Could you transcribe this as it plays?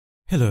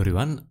Hello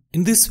everyone,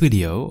 in this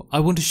video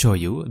I want to show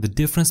you the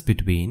difference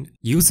between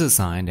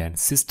user-assigned and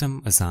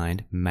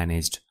system-assigned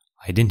managed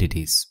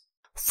identities.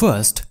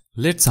 First,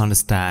 let's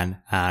understand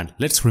and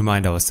let's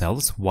remind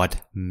ourselves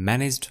what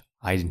managed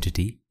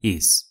identity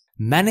is.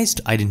 Managed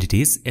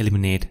identities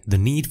eliminate the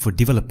need for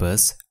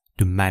developers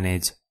to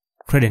manage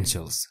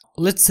credentials.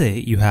 Let's say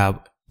you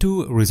have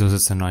two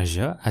resources in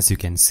Azure, as you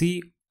can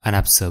see, an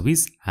app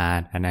service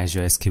and an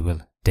Azure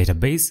SQL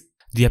database.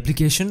 The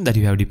application that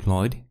you have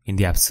deployed in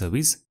the app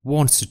service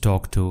wants to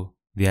talk to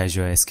the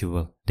Azure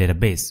SQL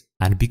database.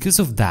 And because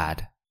of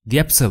that, the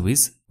app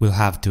service will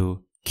have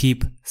to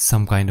keep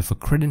some kind of a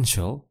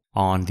credential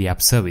on the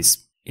app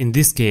service. In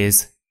this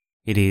case,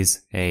 it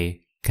is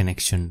a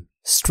connection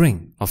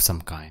string of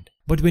some kind.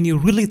 But when you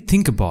really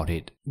think about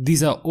it,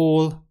 these are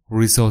all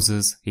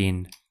resources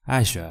in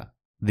Azure.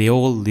 They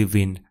all live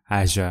in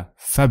Azure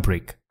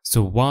Fabric.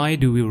 So why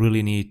do we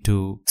really need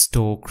to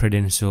store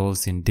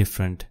credentials in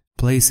different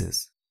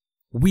places?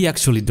 We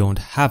actually don't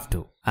have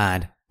to,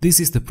 and this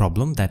is the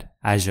problem that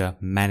Azure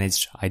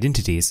Managed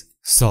Identities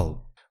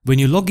solve. When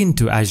you log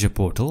into Azure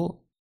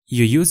portal,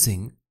 you're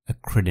using a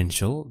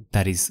credential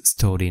that is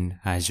stored in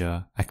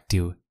Azure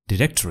Active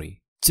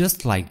Directory.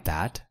 Just like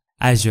that,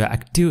 Azure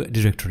Active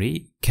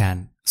Directory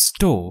can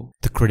store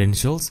the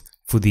credentials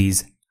for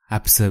these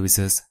app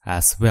services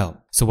as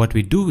well. So what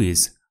we do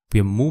is we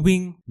are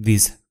moving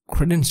these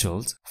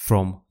credentials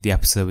from the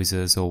app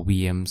services or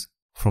VMs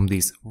from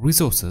these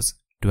resources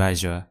to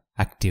Azure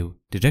Active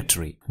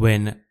Directory.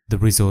 When the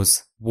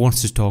resource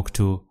wants to talk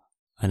to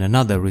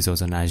another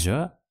resource on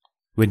Azure,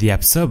 when the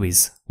app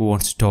service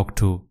wants to talk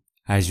to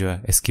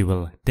Azure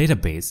SQL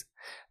database,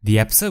 the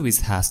app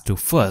service has to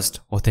first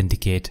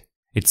authenticate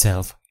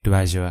itself to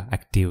Azure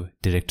Active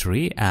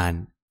Directory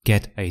and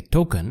get a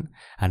token,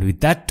 and with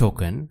that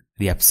token,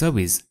 the app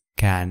service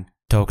can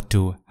talk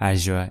to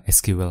Azure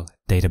SQL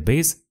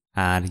database,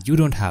 and you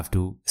don't have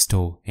to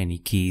store any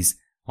keys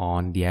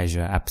on the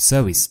Azure app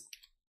service.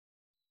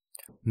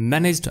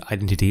 Managed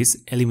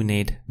identities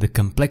eliminate the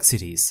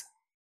complexities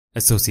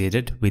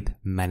associated with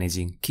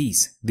managing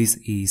keys. This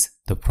is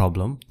the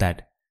problem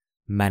that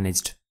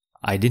managed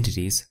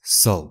identities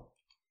solve.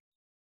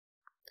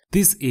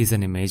 This is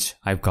an image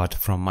I've got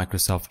from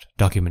Microsoft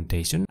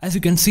documentation. As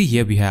you can see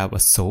here, we have a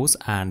source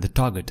and the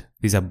target.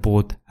 These are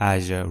both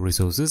Azure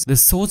resources. The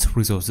source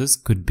resources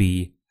could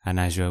be an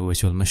Azure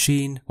virtual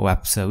machine or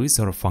app service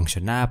or a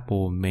function app,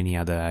 or many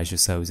other Azure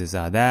services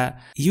are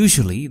there.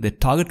 Usually the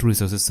target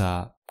resources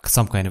are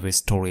some kind of a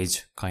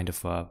storage kind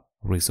of a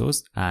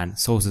resource, and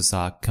sources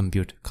are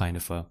compute kind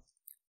of a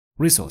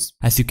resource.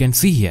 As you can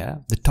see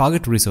here, the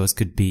target resource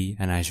could be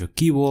an Azure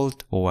Key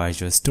Vault or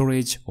Azure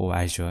Storage or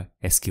Azure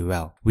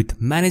SQL. With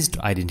managed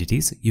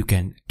identities, you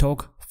can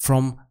talk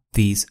from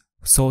these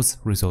source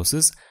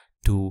resources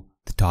to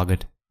the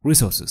target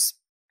resources.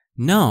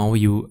 Now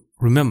you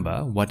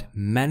remember what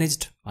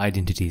managed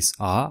identities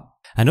are,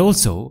 and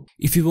also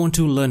if you want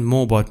to learn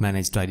more about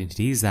managed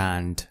identities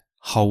and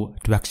how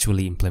to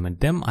actually implement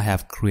them, I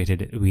have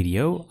created a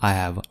video. I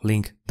have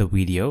linked the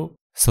video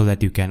so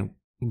that you can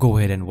go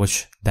ahead and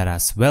watch that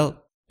as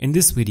well. In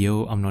this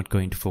video, I'm not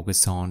going to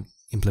focus on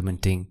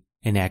implementing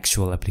an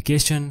actual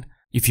application.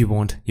 If you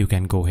want, you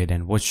can go ahead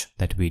and watch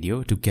that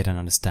video to get an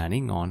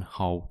understanding on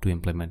how to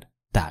implement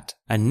that.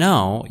 And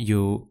now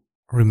you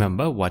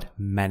remember what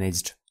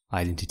managed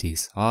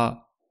identities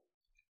are.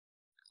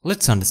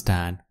 Let's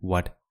understand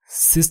what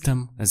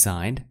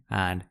system-assigned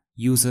and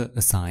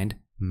user-assigned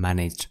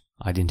managed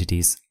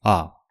identities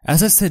are.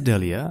 As I said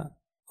earlier,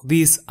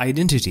 these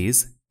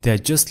identities, they're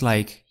just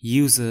like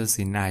users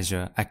in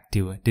Azure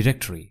Active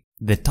Directory.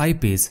 The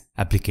type is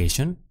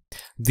application.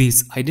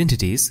 These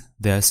identities,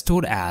 they are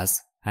stored as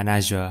an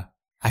Azure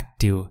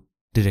Active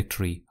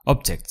Directory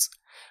objects.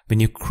 When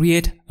you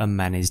create a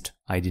managed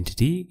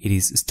identity, it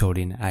is stored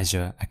in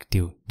Azure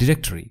Active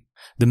Directory.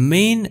 The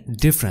main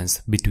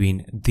difference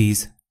between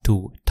these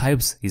two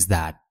types is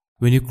that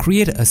when you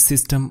create a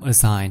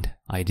system-assigned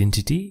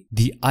identity,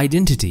 the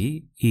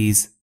identity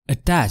is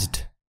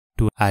attached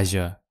to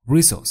Azure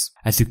resource.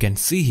 As you can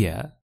see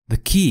here, the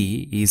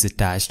key is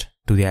attached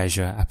to the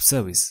Azure App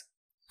Service,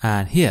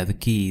 and here the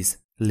key is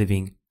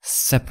living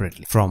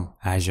separately from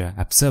Azure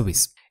App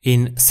Service.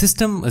 In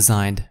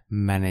system-assigned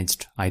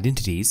managed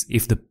identities,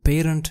 if the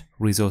parent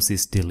resource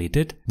is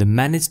deleted, the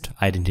managed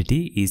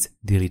identity is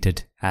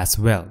deleted as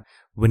well.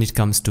 When it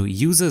comes to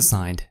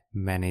user-assigned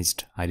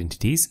managed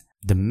identities,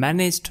 the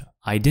managed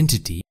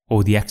identity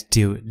or the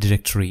Active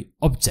Directory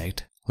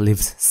object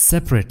lives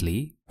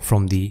separately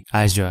from the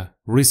Azure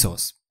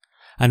resource.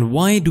 And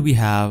why do we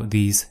have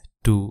these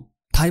two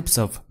types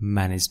of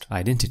managed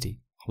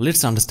identity?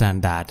 Let's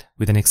understand that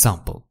with an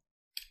example.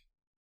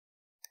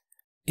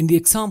 In the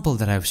example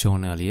that I've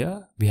shown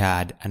earlier, we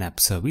had an app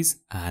service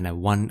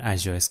and one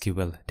Azure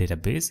SQL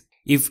database.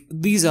 If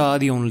these are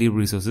the only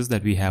resources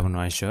that we have on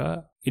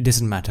Azure, it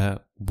doesn't matter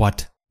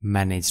what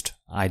managed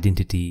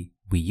identity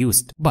we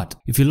used. But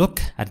if you look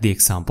at the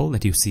example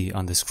that you see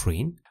on the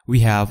screen,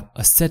 we have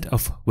a set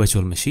of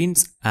virtual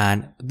machines,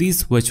 and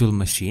these virtual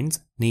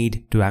machines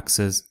need to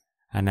access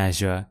an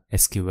Azure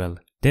SQL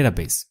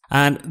database.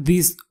 And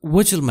these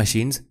virtual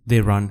machines,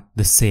 they run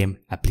the same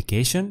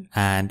application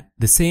and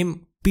the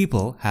same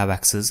people have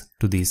access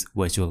to these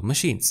virtual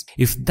machines.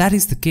 If that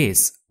is the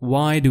case,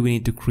 why do we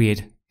need to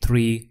create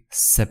 3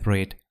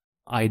 separate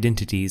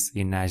identities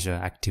in Azure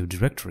Active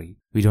Directory?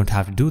 We don't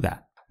have to do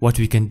that. What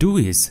we can do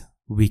is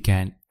we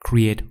can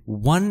create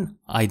one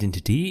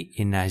identity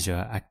in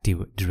Azure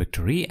Active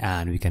Directory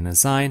and we can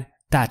assign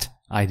that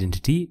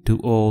identity to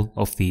all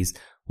of these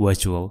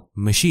virtual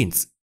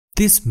machines.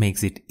 This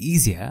makes it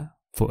easier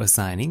for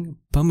assigning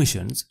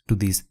permissions to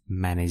these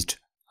managed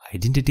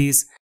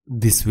identities.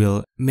 This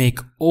will make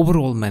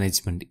overall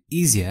management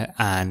easier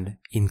and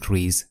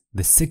increase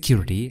the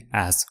security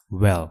as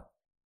well.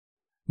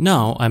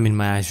 Now I'm in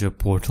my Azure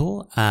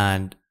portal,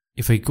 and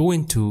if I go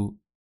into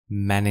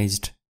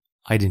managed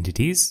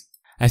identities,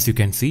 as you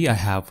can see, I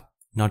have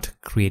not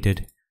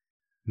created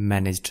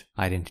managed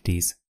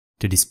identities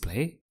to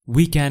display.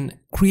 We can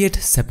create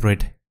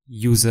separate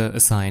user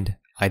assigned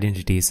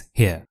identities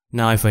here.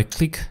 Now if I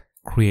click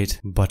create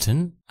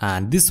button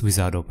and this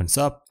wizard opens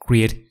up,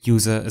 create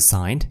user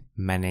assigned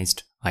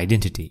managed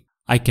identity.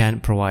 I can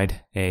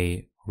provide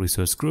a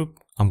resource group.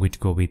 I'm going to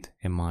go with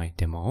MI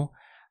demo,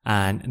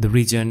 and the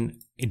region,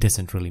 it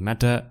doesn't really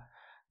matter.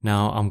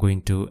 Now I'm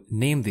going to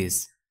name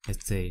this,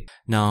 let's say.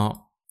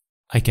 Now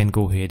I can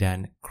go ahead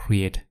and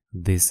create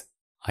this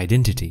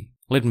identity.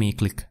 Let me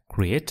click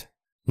create.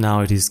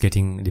 Now it is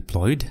getting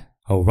deployed.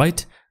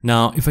 Alright,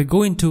 now if I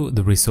go into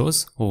the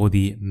resource or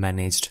the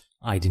managed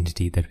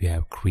identity that we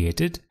have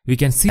created, we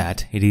can see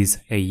that it is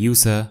a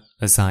user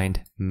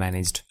assigned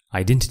managed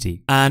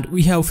identity. And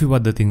we have a few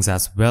other things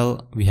as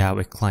well. We have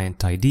a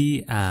client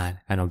ID and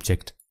an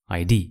object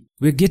ID.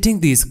 We're getting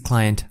these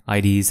client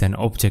IDs and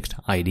object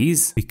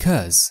IDs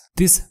because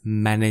this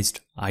managed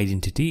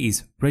identity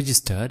is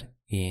registered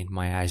in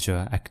my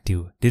Azure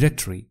Active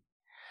Directory.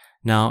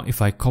 Now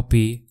if I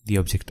copy the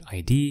object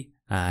ID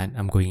and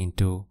I'm going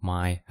into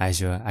my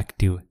Azure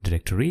Active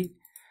Directory,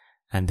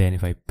 and then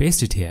if I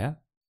paste it here,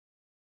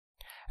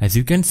 as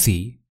you can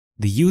see,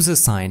 the user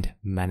signed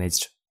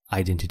managed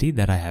identity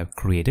that I have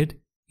created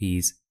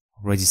is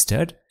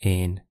registered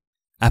in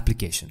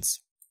applications,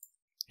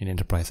 in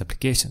enterprise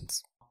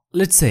applications.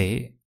 Let's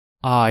say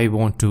I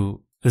want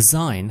to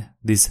assign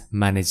this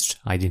managed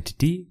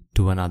identity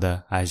to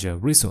another Azure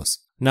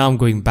resource. Now I'm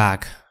going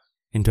back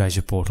into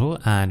Azure portal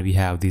and we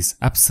have this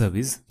app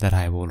service that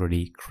I have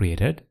already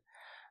created.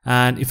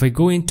 And if I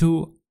go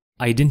into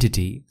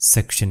identity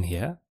section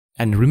here,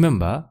 and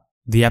remember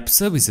the app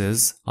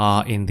services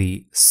are in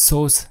the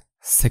source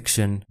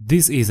section.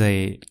 This is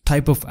a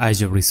type of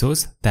Azure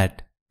resource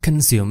that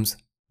consumes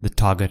the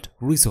target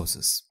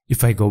resources.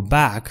 If I go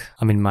back,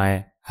 I'm in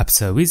my app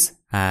service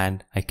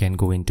and I can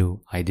go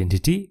into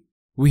identity.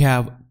 We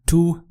have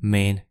 2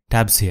 main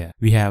tabs here.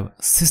 We have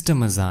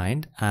system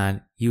assigned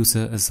and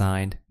user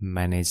assigned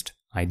managed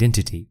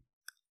identity.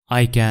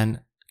 I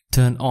can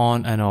turn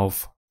on and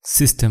off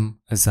system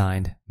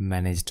assigned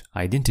managed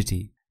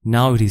identity.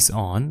 Now it is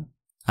on,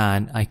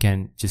 and I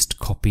can just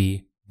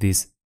copy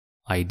this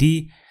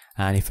ID,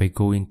 and if I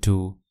go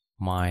into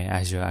my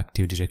Azure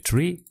Active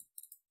Directory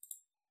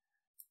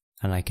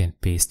and I can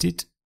paste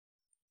it,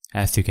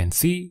 as you can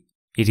see,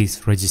 it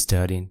is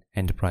registered in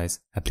Enterprise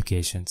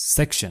Applications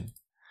section.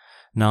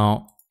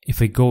 Now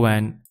if I go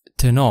and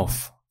turn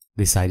off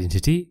this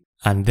identity,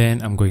 and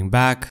then I'm going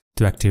back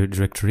to Active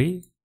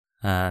Directory,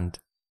 and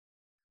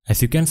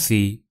as you can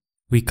see,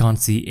 we can't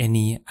see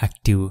any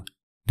Active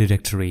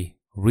Directory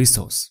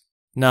resource.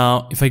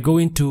 Now if I go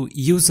into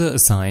user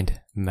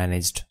assigned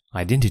managed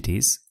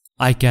identities,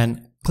 I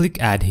can click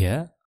add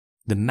here.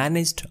 The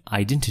managed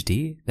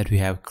identity that we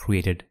have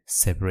created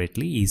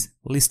separately is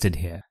listed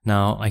here.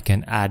 Now I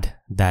can add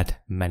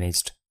that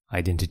managed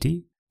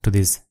identity to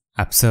this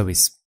app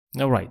service.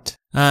 Alright,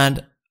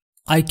 and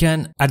I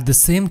can at the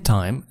same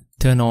time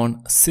turn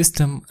on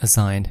system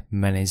assigned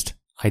managed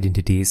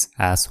identities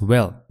as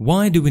well.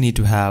 Why do we need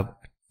to have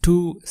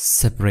 2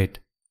 separate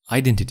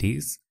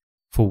identities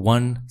for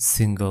one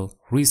single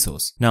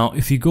resource? Now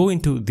if you go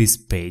into this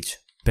page,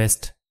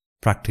 best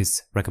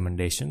practice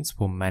recommendations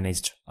for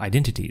managed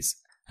identities,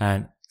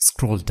 and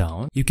scroll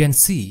down, you can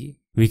see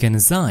we can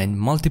assign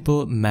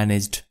multiple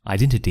managed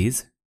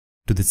identities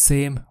to the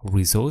same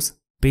resource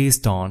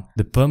based on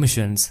the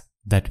permissions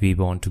that we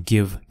want to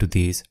give to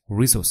these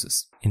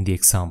resources. In the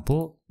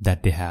example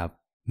that they have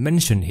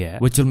mentioned here,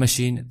 virtual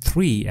machine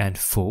 3 and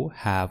 4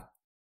 have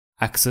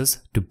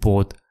access to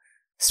both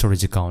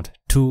storage account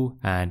 2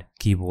 and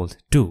key vault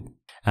 2,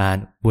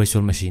 and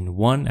virtual machine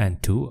 1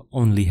 and 2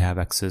 only have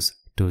access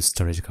to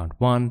storage account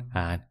 1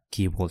 and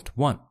key vault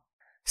 1.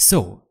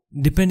 So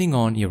depending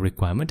on your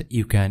requirement,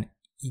 you can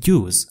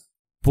use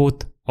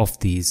both of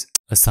these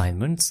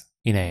assignments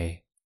in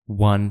a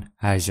one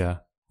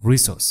Azure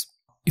resource.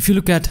 If you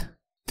look at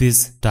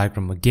this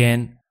diagram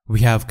again,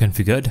 we have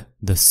configured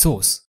the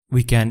source.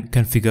 We can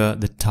configure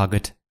the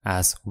target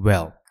as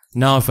well.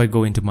 Now if I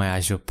go into my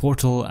Azure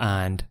portal,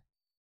 and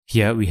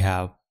here we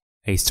have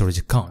a storage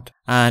account,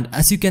 and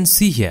as you can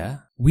see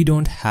here, we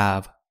don't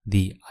have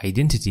the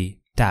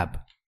identity tab.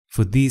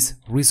 for these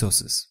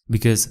resources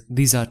because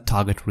these are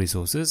target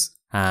resources,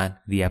 and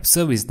the app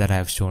service that I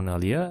have shown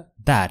earlier,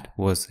 that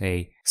was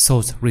a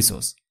source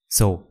resource.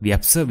 So the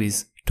app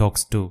service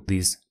talks to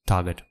these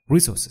target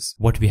resources.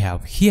 What we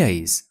have here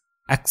is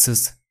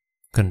access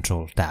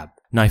control tab.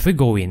 Now if I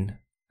go in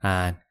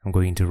and I'm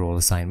going to role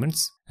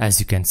assignments, as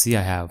you can see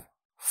I have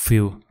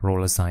few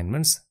role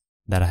assignments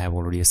that I have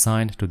already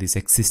assigned to this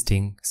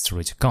existing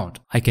storage account.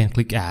 I can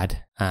click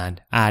add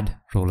and add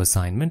role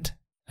assignment.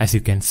 As you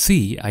can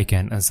see, I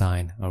can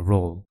assign a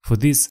role. For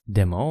this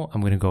demo, I'm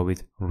going to go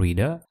with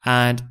reader,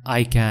 and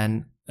I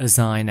can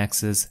assign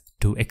access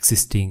to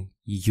existing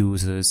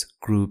users,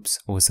 groups,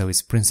 or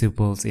service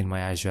principals in my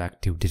Azure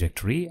Active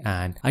Directory,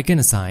 and I can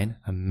assign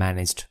a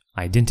managed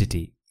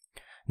identity.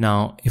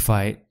 Now, if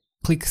I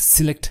click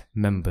select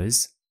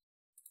members,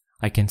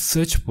 I can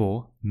search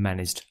for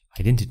managed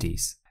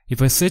identities.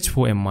 If I search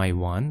for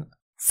MI1,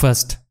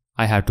 first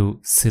I have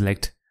to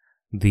select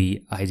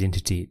the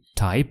identity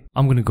type.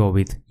 I'm going to go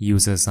with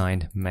user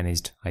assigned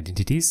managed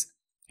identities.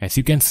 As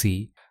you can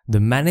see, the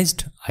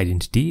managed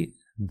identity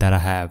that I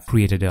have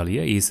created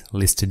earlier is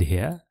listed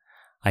here.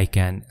 I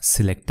can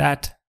select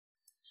that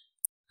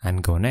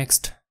and go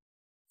next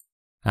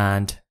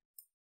and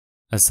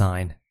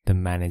assign the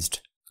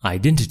managed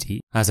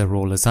identity as a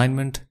role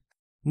assignment.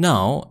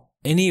 Now,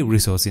 any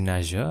resource in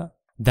Azure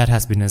that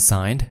has been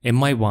assigned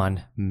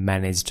MI1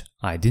 managed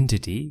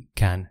identity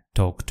can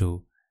talk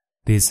to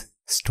this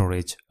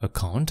storage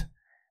account.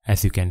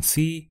 As you can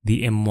see,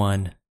 the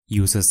M1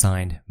 user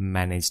assigned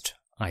managed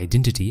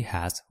identity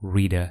has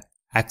reader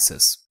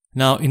access.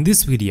 Now in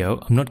this video,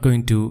 I'm not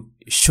going to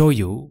show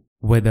you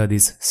whether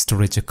this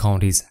storage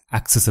account is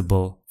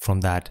accessible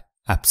from that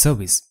app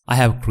service. I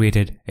have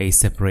created a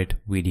separate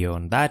video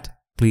on that.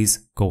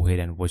 Please go ahead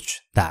and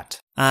watch that.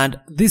 And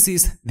this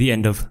is the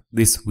end of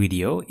this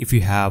video. If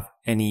you have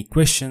any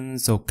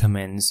questions or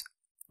comments,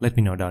 let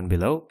me know down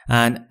below.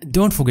 And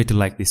don't forget to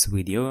like this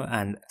video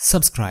and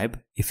subscribe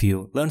if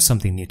you learned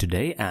something new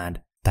today.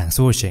 And thanks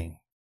for watching.